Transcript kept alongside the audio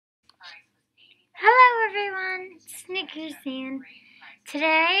everyone, it's Nikki and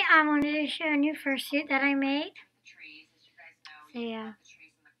today I wanted to show a new fursuit that I made. So yeah,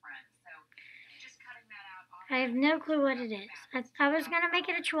 I have no clue what it is. I was going to make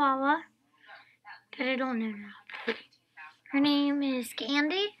it a chihuahua, but I don't know now. Her name is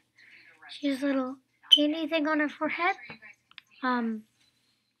Candy. She has a little candy thing on her forehead. Sorry,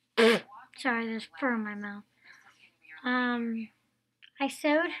 there's fur in my mouth. I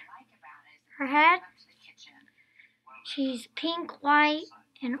sewed her head. She's pink, white,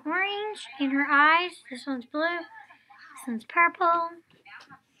 and orange in her eyes. This one's blue. This one's purple.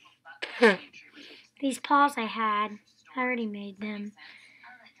 These paws I already made them.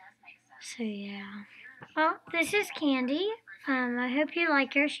 So yeah. Well, this is Candy. I hope you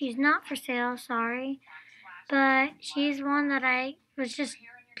like her. She's not for sale, sorry. But she's one that I was just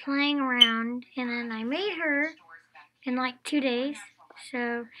playing around, and then I made her in like 2 days.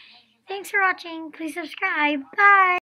 So thanks for watching. Please subscribe. Bye.